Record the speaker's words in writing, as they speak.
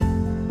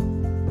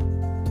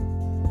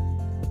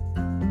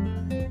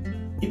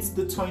It's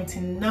the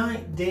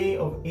 29th day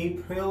of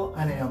April,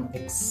 and I am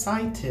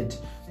excited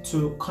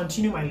to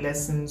continue my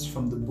lessons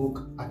from the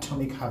book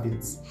Atomic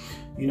Habits.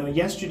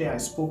 Yesterday I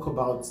spoke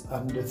about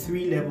the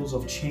 3 levels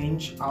of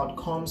change: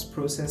 outcomes,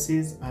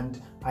 processes,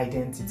 and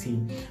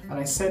identity. And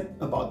I said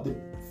about the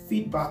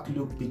feedback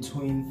loop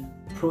between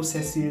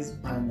processes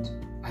and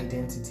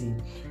identity.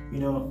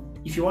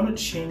 If you want to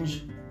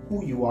change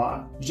who you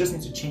are, you just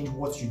need to change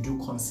what you do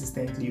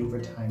consistently over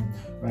time,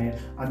 right?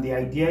 And the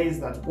idea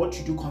is that what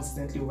you do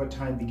consistently over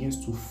time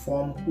begins to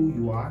form who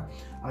you are,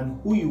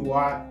 and who you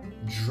are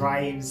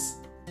drives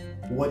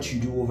what you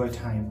do over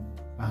time.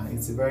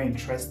 It's a very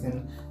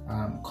interesting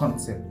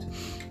concept.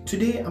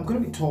 Today I'm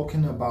going to be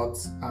talking about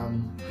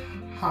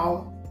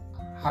how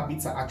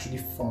habits are actually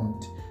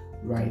formed,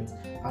 right?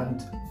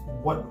 And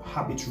what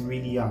habits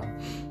really are.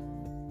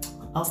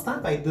 I'll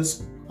start by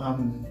this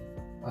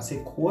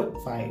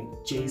quote by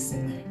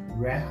Jason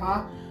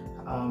Reha.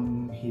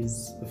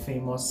 He's a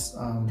famous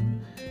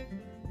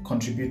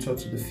contributor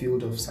to the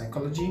field of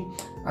psychology,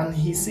 and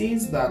he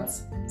says that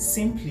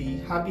simply,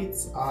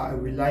 habits are a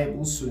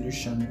reliable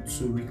solution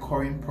to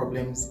recurring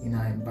problems in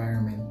our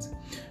environment,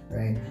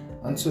 right?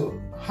 And so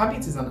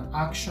habit is an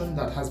action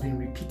that has been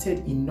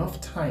repeated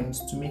enough times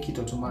to make it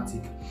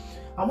automatic.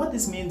 And what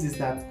this means is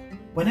that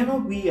whenever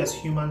we as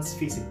humans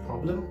face a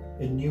problem,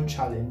 a new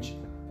challenge,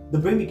 the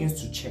brain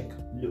begins to check,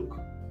 look,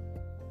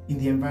 in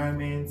the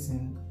environment,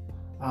 in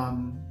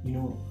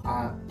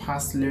our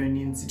past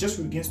learnings, it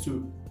just begins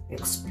to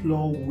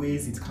explore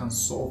ways it can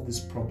solve this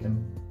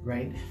problem,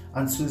 right?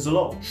 And so there's a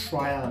lot of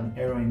trial and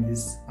error in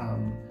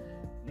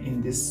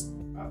this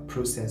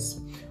process.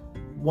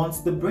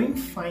 Once the brain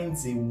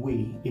finds a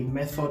way, a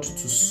method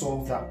to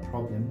solve that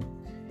problem,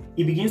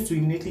 it begins to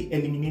immediately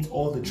eliminate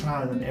all the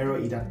trial and error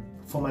it had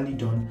formerly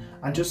done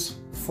and just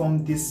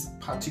form this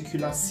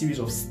particular series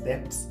of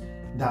steps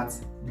that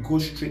go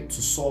straight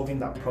to solving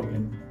that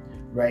problem,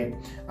 right?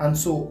 And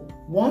so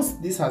once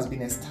this has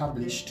been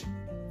established,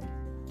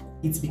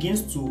 it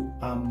begins to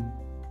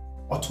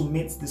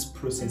automate this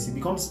process. It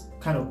becomes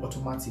kind of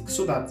automatic,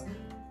 so that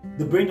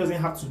the brain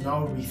doesn't have to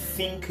now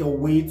rethink a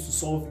way to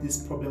solve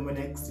this problem when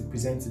next it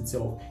presents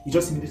itself. It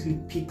just immediately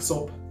picks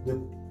up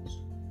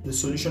the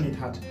solution it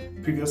had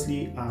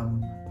previously,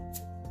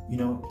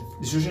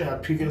 the solution it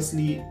had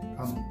previously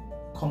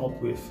come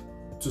up with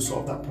to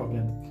solve that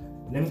problem.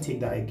 Let me take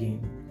that again.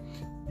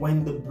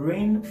 When the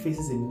brain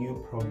faces a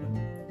new problem,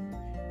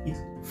 it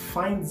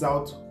finds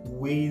out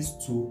ways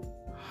to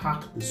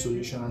hack the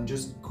solution and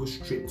just go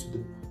straight to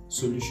the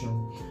solution.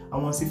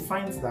 And once it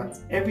finds that,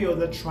 every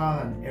other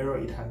trial and error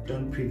it had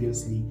done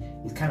previously,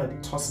 it kind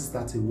of tosses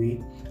that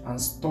away and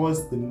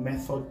stores the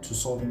method to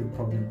solving the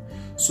problem.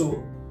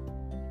 So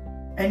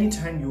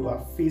anytime you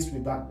are faced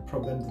with that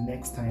problem the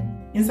next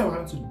time, instead of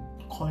having to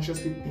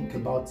consciously think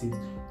about it,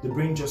 the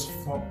brain just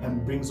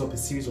brings up a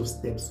series of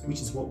steps,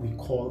 which is what we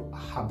call a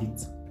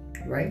habit,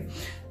 right?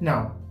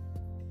 Now,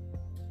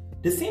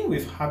 the thing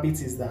with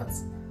habits is that,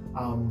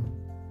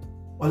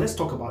 let's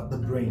talk about the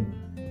brain.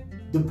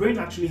 The brain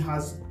actually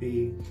has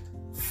a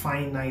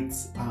finite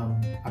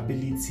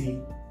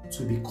ability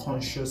to be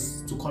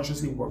conscious, to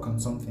consciously work on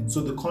something. So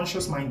the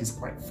conscious mind is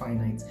quite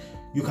finite.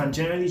 You can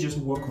generally just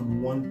work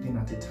on one thing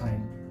at a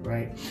time,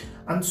 right?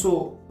 And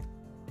so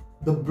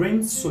the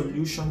brain's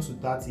solution to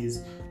that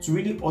is to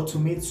really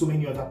automate so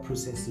many other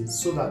processes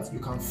so that you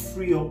can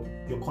free up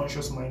your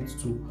conscious mind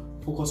to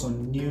focus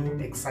on new,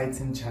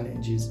 exciting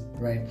challenges,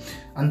 right?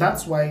 And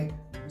that's why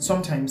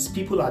sometimes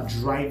people are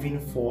driving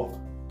for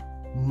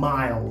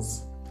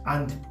miles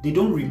and they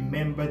don't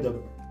remember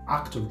the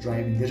act of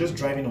driving. They're just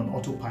driving on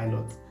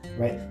autopilot,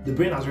 right? The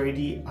brain has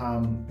already,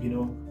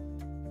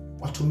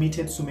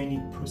 automated so many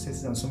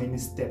processes and so many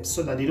steps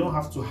so that they don't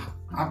have to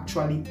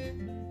actually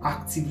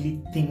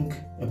actively think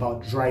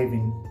about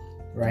driving,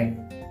 right?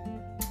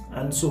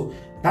 And so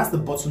that's the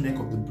bottleneck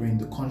of the brain,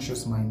 the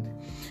conscious mind.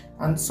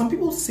 And some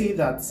people say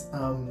that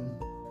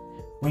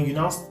when you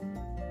now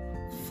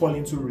fall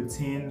into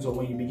routines, or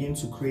when you begin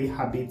to create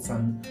habits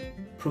and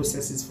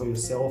processes for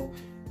yourself,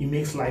 it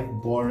makes life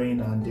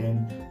boring, and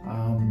then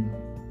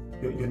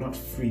you're not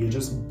free. You're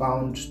just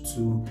bound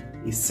to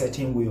a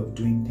certain way of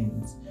doing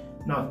things.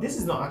 Now, this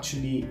is not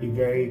actually a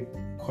very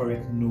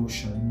correct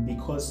notion,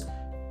 because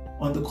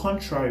on the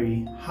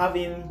contrary,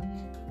 having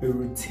a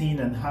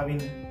routine and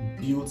having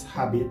built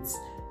habits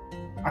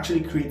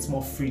actually creates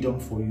more freedom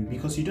for you,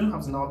 because you don't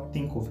have to now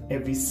think of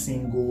every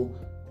single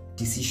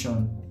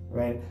decision,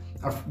 right?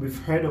 We've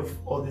heard of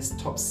all these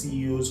top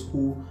CEOs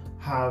who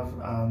have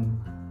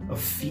a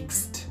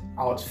fixed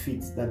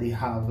outfit that they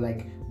have,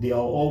 like they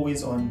are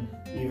always on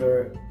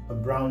either a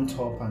brown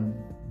top and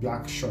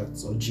black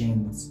shorts or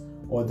jeans,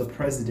 or the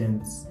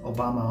president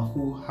Obama,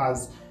 who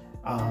has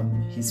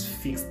his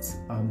fixed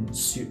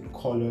suit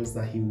colors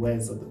that he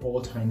wears at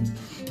all times,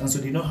 and so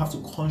they don't have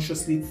to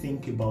consciously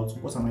think about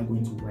what am I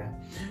going to wear,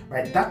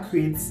 right? That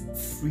creates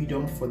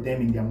freedom for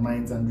them in their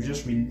minds and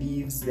just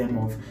relieves them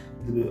of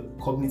the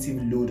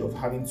cognitive load of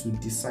having to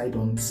decide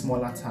on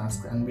smaller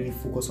tasks and really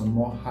focus on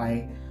more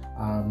high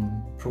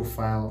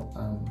profile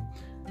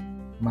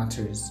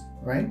matters,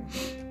 right?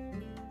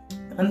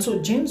 And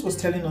so James was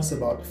telling us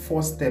about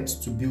 4 steps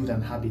to build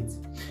an habit.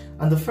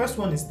 And the first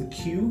one is the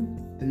cue,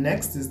 the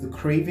next is the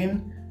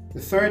craving, the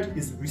third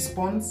is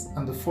response,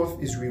 and the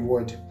fourth is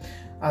reward.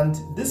 And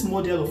this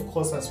model, of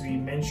course, as we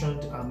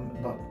mentioned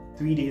about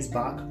 3 days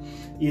back,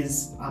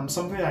 is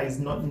something that is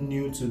not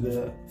new to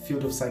the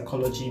field of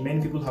psychology.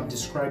 Many people have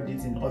described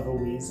it in other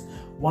ways.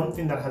 One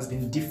thing that has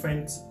been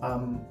different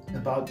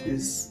about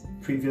these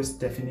previous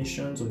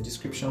definitions or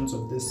descriptions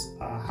of this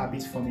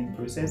habit forming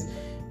process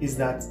is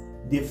that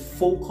they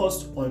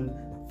focused on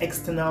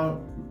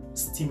external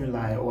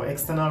stimuli or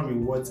external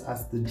rewards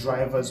as the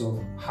drivers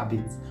of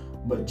habits.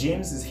 But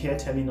James is here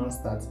telling us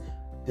that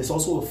there's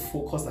also a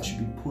focus that should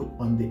be put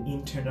on the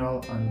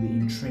internal and the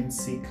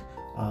intrinsic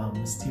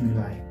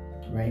stimuli,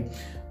 right?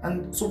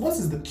 And so what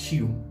is the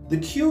cue? The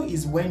cue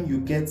is when you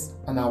get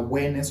an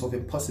awareness of a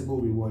possible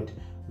reward,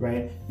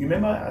 right? You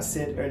remember I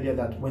said earlier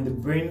that when the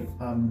brain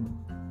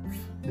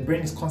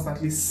is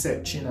constantly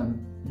searching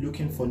and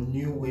looking for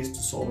new ways to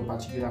solve a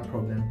particular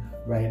problem,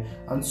 right?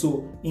 And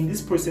so in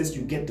this process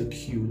you get the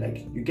cue,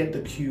 like you get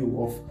the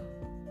cue of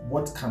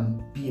what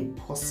can be a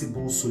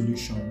possible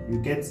solution. You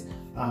get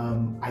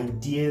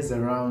ideas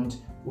around,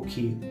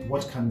 okay,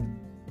 what can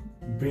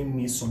bring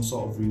me some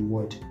sort of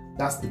reward.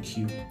 That's the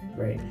cue,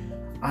 right?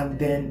 And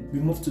then we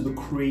move to the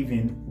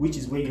craving, which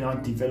is where you now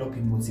develop a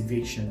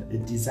motivation, a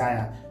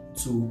desire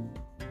to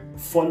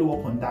follow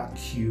up on that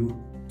cue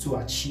to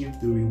achieve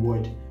the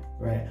reward,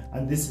 right?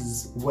 And this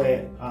is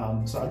where,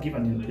 so I'll give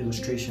an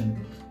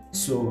illustration.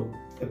 So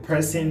a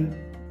person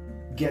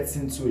gets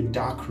into a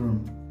dark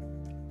room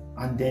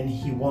and then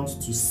he wants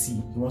to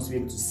be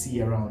able to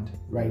see around,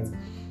 right?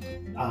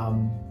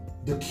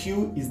 The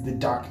cue is the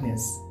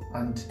darkness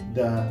and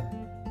the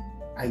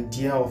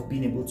idea of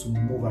being able to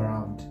move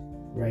around,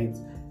 right,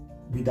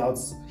 without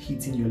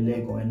hitting your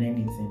leg or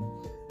anything.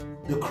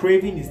 The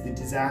craving is the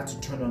desire to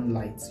turn on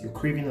lights. You're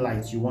craving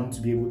lights, you want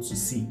to be able to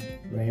see,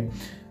 right?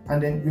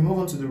 And then we move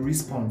on to the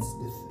response.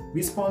 The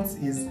response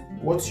is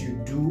what you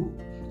do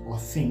or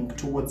think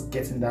towards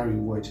getting that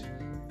reward.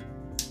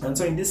 And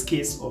so in this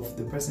case of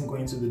the person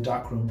going to the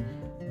dark room,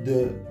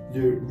 the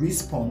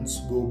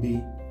response will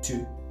be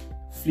to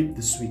flip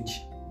the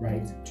switch,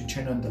 right, to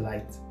turn on the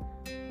light.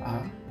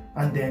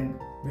 And then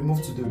we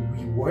move to the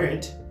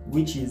reward,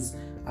 which is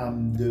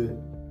the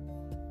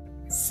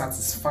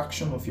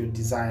satisfaction of your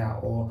desire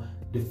or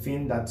the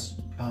thing that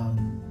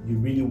you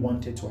really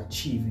wanted to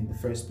achieve in the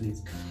first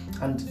place.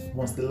 And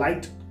once the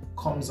light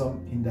comes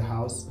on in the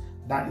house,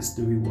 that is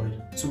the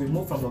reward. So we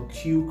move from a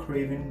cue,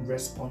 craving,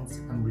 response,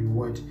 and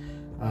reward.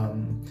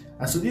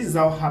 And so this is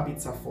how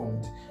habits are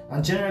formed.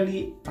 And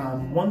generally,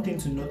 one thing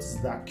to note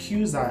is that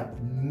cues are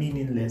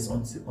meaningless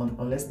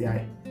unless they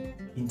are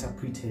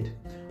interpreted.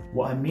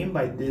 What I mean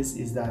by this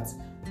is that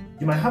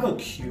you might have a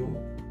cue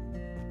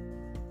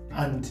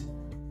and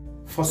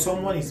for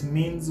someone it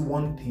means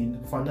one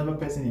thing, for another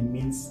person it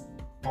means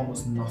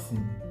almost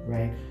nothing,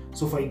 right?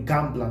 So for a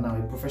gambler now,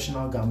 a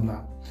professional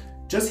gambler,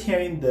 just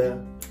hearing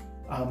the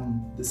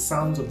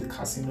sounds of the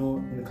casino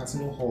in the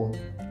casino hall,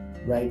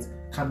 right,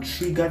 can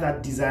trigger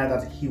that desire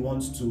that he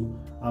wants to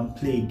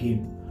play a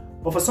game.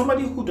 But for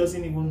somebody who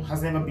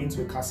has never been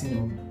to a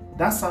casino,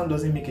 that sound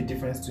doesn't make a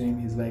difference to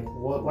him. He's like,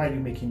 why are you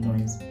making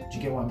noise? Do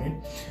you get what I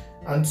mean?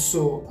 And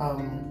so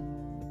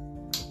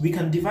we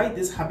can divide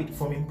this habit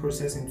forming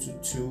process into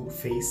 2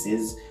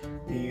 phases.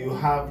 You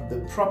have the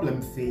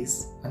problem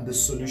phase and the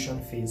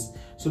solution phase.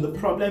 So the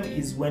problem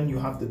is when you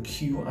have the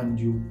cue and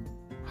you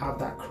have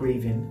that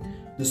craving.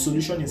 The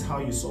solution is how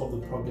you solve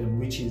the problem,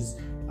 which is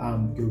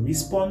your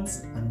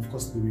response and of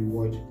course the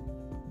reward.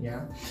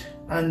 Yeah.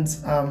 And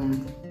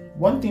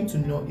one thing to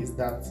note is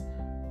that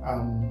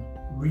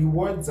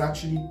rewards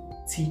actually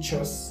teach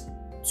us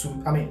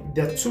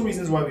there are 2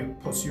 reasons why we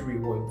pursue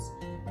rewards.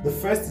 The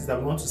first is that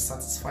we want to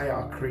satisfy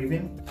our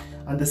craving,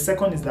 and the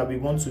second is that we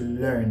want to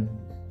learn.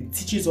 It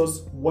teaches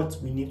us what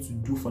we need to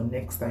do for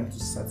next time to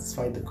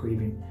satisfy the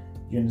craving.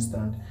 You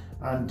understand?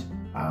 And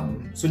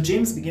so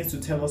James begins to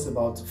tell us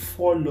about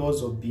 4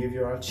 laws of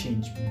behavioral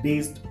change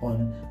based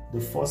on the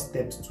 4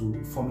 steps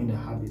to forming a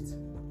habit.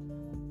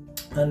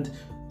 And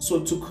so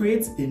to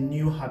create a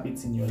new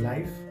habit in your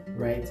life,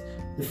 right,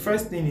 the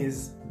first thing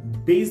is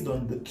based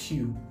on the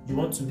cue. You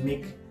want to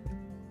make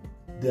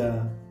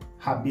the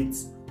habit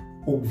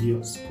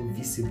obvious or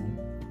visible.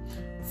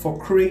 For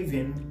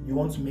craving, you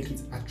want to make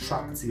it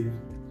attractive.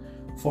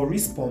 For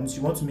response,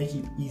 you want to make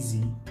it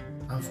easy.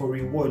 And for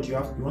reward, you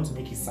want to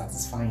make it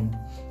satisfying.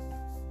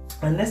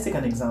 And let's take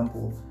an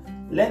example.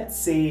 Let's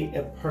say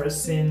a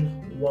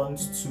person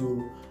wants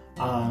to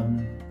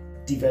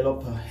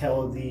develop a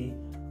healthy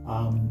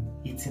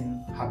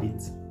eating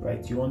habit,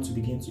 right? You want to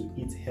begin to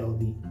eat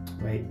healthy,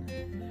 right?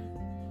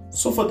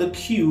 So for the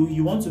cue,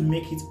 you want to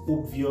make it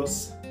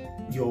obvious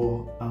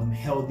your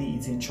healthy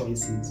eating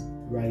choices,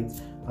 right?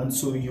 And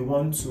so you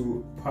want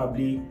to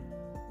probably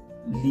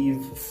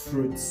leave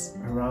fruits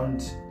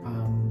around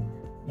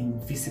in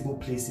visible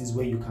places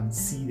where you can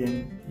see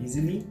them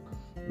easily,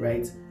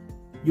 right?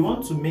 You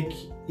want to make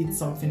it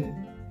something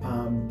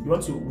you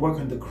want to work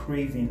on the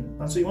craving,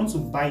 and so you want to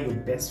buy your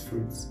best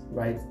fruits,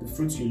 right? The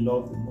fruits you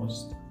love the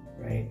most,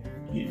 right?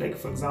 Like,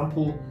 for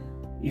example,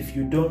 if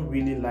you don't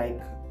really like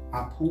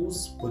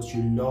apples but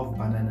you love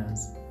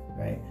bananas,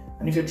 right?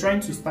 And if you're trying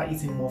to start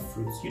eating more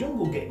fruits, you don't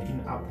go get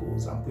in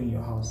apples and put in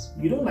your house.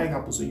 You don't like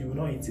apples, so you will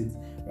not eat it,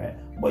 right?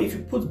 But if you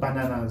put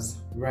bananas,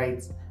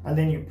 right, and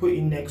then you put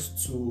it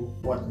next to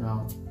what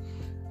now?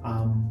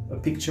 A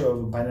picture of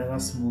a banana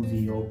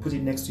smoothie, or put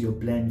it next to your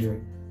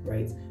blender,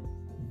 right?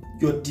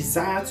 Your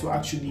desire to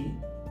actually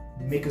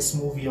make a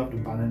smoothie of the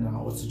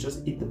banana or to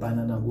just eat the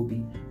banana will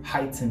be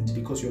heightened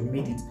because you've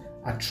made it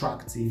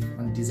attractive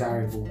and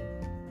desirable,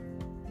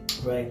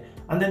 right?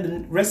 And then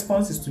the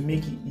response is to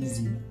make it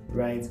easy,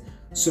 right?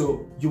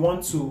 So you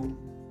want to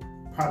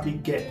probably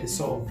get a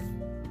sort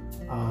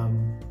of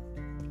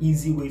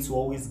easy way to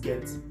always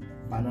get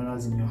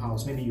bananas in your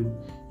house. Maybe you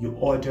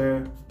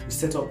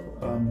set up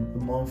a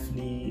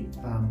monthly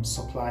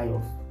supply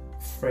of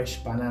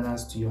fresh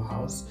bananas to your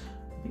house,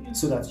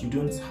 so that you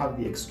don't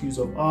have the excuse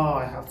of, oh,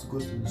 I have to go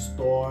to the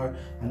store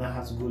and I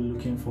have to go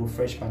looking for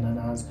fresh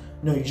bananas.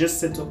 No, you just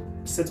set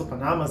up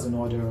an Amazon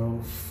order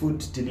or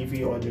food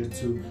delivery order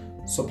to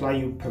supply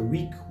you per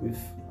week with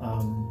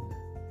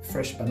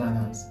fresh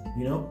bananas,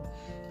 you know.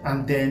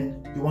 And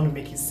then you want to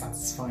make it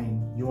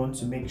satisfying. You want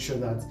to make sure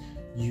that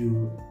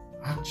you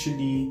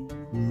actually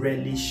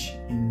relish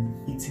in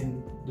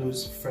eating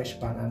those fresh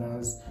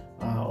bananas,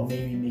 or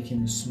maybe making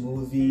a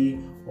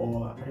smoothie,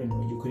 or I don't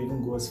know, you could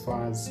even go as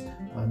far as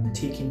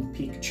taking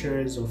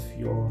pictures of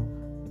your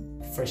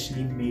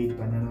freshly made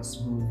banana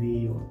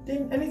smoothie, or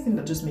anything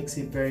that just makes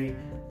it very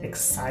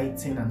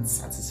exciting and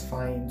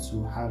satisfying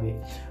to have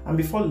it. And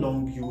before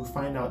long, you will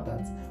find out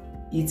that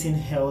eating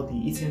healthy,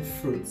 eating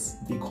fruits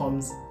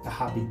becomes a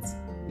habit.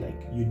 Like,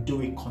 you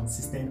do it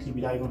consistently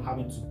without even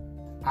having to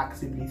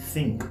actively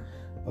think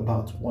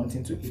about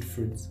wanting to eat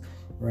fruits,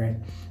 right?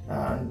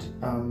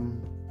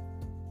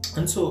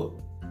 And so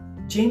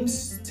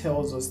James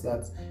tells us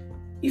that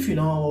if you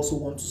now also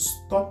want to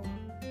stop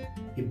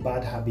a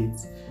bad habit,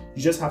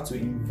 you just have to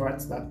invert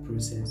that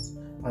process.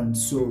 And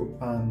so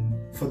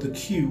for the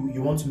cue,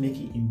 you want to make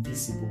it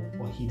invisible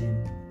or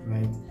hidden,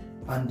 right?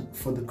 And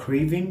for the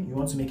craving, you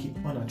want to make it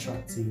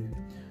unattractive.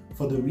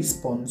 For the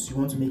response, you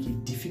want to make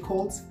it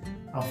difficult.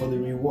 And for the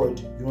reward,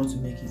 you want to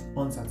make it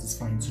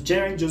unsatisfying. So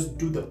generally just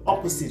do the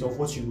opposite of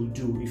what you will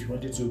do if you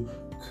wanted to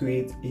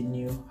create a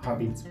new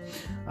habit.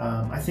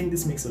 I think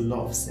this makes a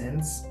lot of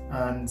sense.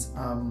 And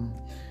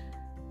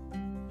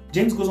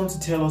James goes on to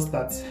tell us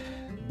that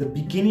the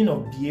beginning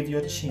of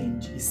behavior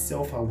change is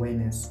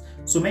self-awareness.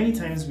 So many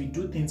times we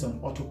do things on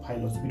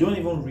autopilot. We don't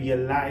even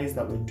realize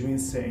that we're doing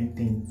certain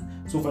things.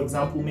 So for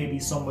example, maybe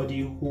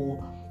somebody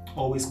who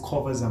always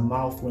covers her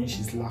mouth when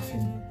she's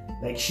laughing.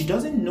 Like, she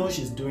doesn't know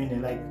she's doing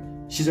it. Like,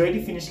 she's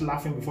already finished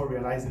laughing before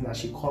realizing that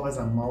she covers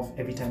her mouth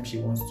every time she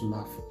wants to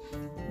laugh,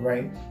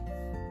 right?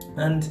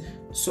 And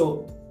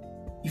so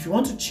if you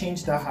want to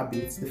change that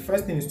habit, the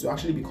first thing is to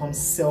actually become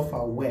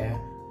self-aware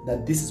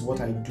that this is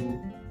what I do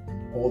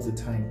all the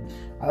time.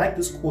 I like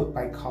this quote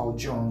by Carl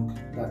Jung,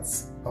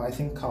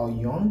 Carl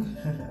Jung,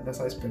 that's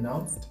how it's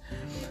pronounced.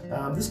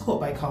 This quote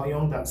by Carl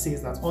Jung that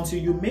says that until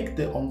you make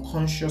the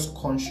unconscious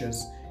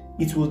conscious,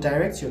 it will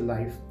direct your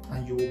life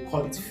and you will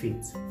call it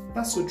fate.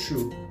 That's so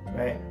true,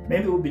 right?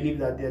 Many people believe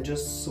that they're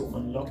just so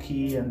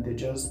unlucky and they're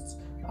just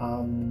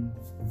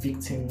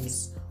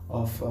victims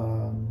of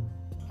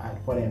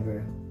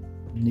whatever,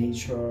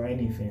 nature or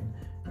anything,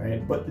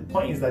 right? But the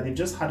point is that they've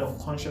just had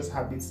unconscious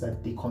habits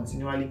that they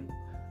continually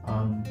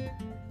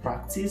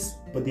practice,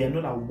 but they are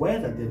not aware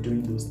that they're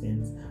doing those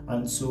things,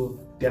 and so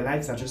their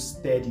lives are just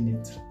steered in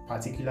a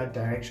particular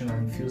direction,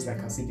 and it feels like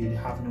as if they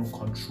have no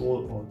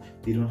control or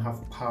they don't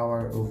have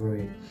power over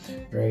it,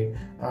 right?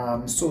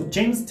 So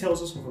James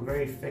tells us of a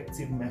very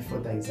effective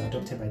method that is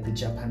adopted by the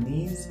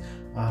Japanese,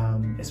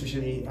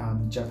 especially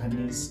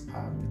Japanese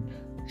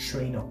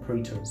train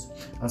operators,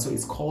 and so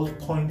it's called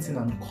pointing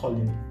and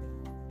calling.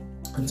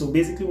 And so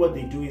basically what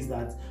they do is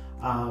that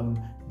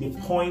they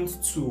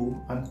point to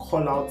and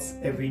call out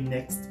every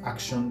next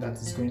action that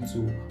is going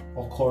to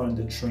occur on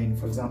the train.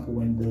 For example,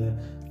 when the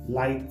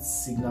light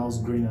signals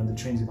green and the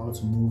train is about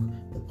to move,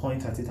 they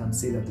point at it and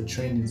say that the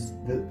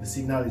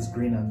signal is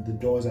green and the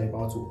doors are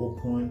about to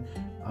open,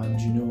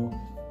 and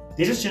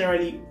they just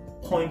generally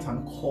point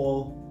and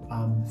call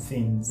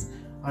things.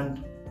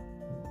 And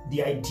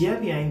the idea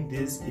behind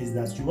this is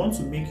that you want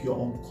to make your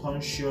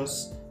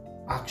unconscious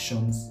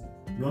actions,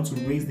 you want to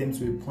raise them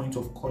to a point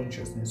of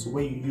consciousness, so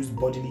where you use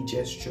bodily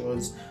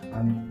gestures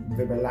and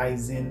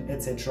verbalizing,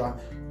 etc.,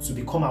 to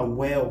become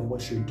aware of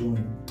what you're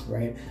doing,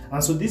 right?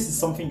 And so this is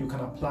something you can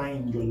apply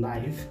in your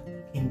life,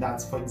 in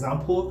that, for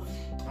example,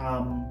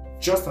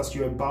 just as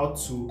you're about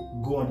to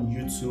go on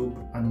YouTube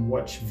and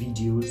watch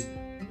videos,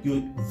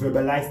 you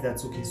verbalize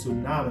that, okay, so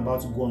now I'm about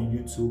to go on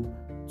YouTube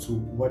to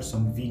watch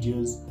some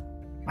videos,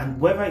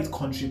 and whether it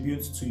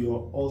contributes to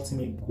your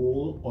ultimate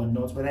goal or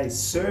not, whether it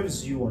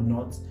serves you or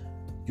not,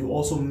 you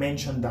also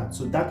mention that.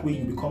 So that way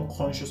you become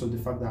conscious of the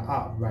fact that,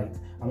 right,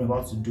 I'm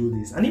about to do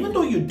this. And even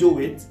though you do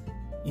it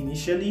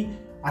initially,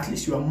 at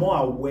least you are more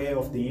aware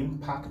of the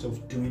impact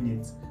of doing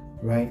it,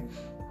 right?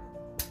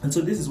 And so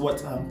this is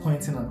what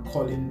pointing and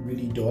calling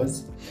really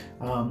does.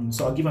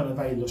 So I'll give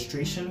another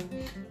illustration.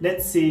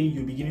 Let's say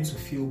you're beginning to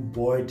feel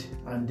bored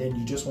and then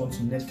you just want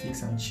to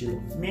Netflix and chill.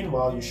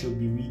 Meanwhile, you should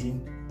be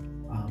reading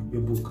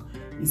your book.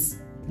 It's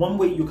one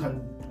way you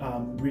can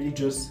really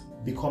just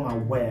become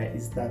aware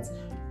is that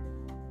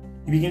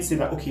you begin to say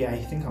that, okay, I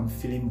think I'm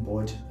feeling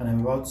bored and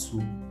I'm about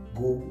to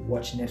go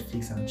watch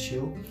Netflix and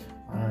chill.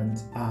 And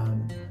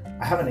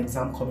I have an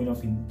exam coming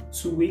up in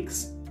 2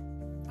 weeks.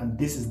 And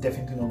this is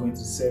definitely not going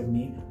to serve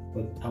me,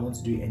 but I want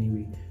to do it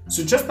anyway.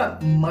 So just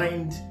that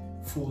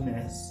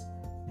mindfulness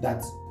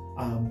that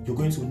you're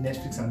going to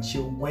Netflix and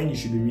chill when you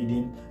should be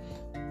reading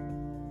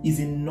is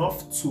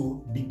enough to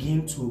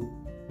begin to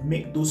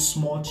make those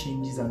small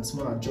changes and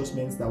small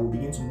adjustments that will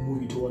begin to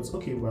move you towards,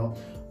 okay, let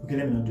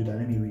me not do that,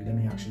 let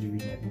me actually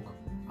read my book.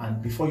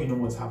 And before you know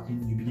what's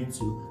happening, you begin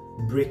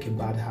to break a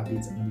bad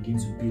habit and begin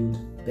to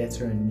build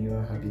better and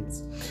newer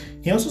habits.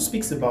 He also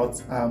speaks about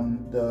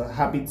the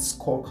habit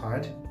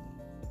scorecard,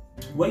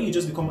 where you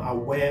just become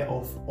aware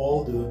of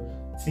all the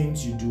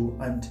things you do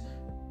and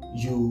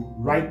you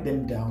write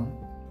them down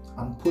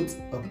and put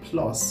a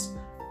plus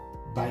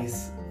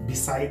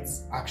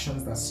besides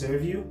actions that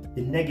serve you,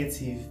 a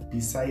negative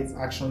besides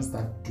actions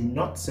that do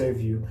not serve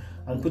you,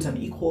 and put an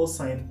equal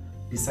sign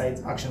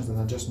besides actions that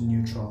are just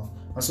neutral.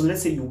 And so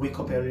let's say you wake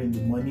up early in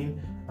the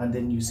morning and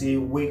then you say,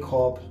 wake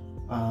up,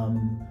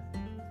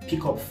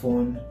 pick up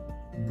phone,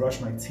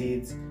 brush my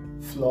teeth,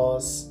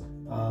 floss,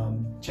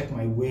 check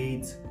my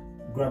weight,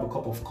 grab a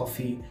cup of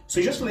coffee. So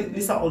you just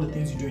list out all the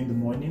things you do in the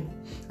morning.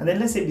 And then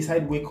let's say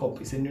beside wake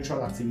up, it's a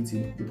neutral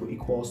activity, you put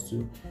equals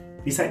to.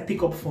 Beside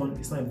pick up phone,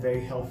 it's not a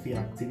very healthy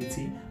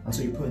activity, and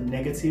so you put a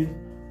negative.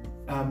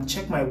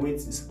 Check my weight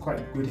is quite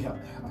a good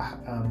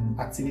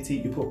activity,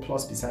 you put a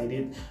plus beside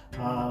it.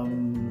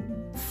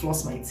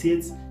 Floss my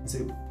teeth is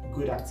a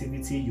good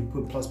activity, you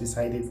put plus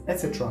beside it,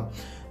 etc.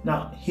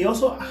 Now, he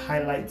also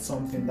highlights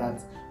something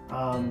that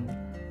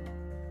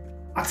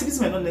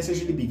activities might not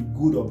necessarily be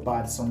good or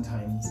bad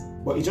sometimes,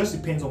 but it just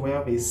depends on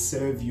whether they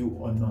serve you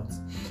or not.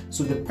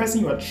 So the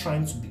person you are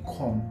trying to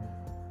become,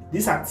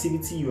 this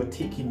activity you are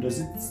taking, does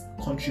it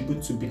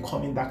contribute to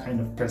becoming that kind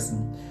of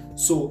person?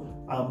 So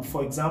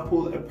for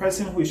example, a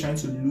person who is trying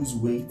to lose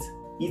weight,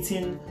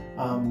 eating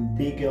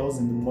bagels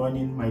in the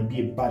morning might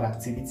be a bad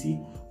activity.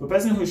 But a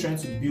person who is trying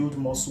to build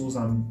muscles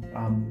and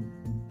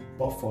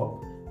buff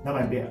up, that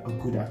might be a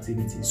good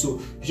activity. So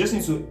you just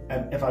need to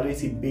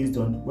evaluate it based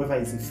on whether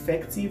it's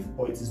effective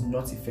or it is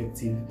not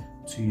effective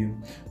to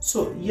you.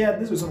 So yeah,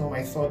 this was some of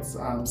my thoughts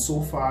so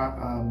far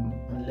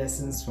and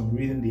lessons from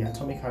reading The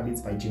Atomic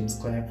Habits by James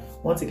Clear.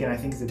 Once again, I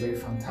think it's a very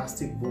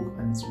fantastic book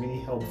and it's really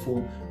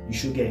helpful. You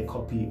should get a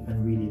copy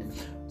and read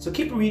it. So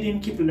keep reading,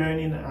 keep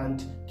learning,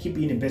 and keep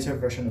being a better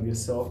version of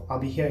yourself. I'll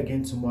be here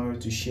again tomorrow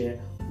to share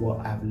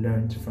what I've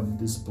learned from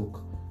this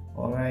book.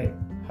 All right,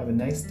 have a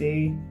nice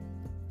day.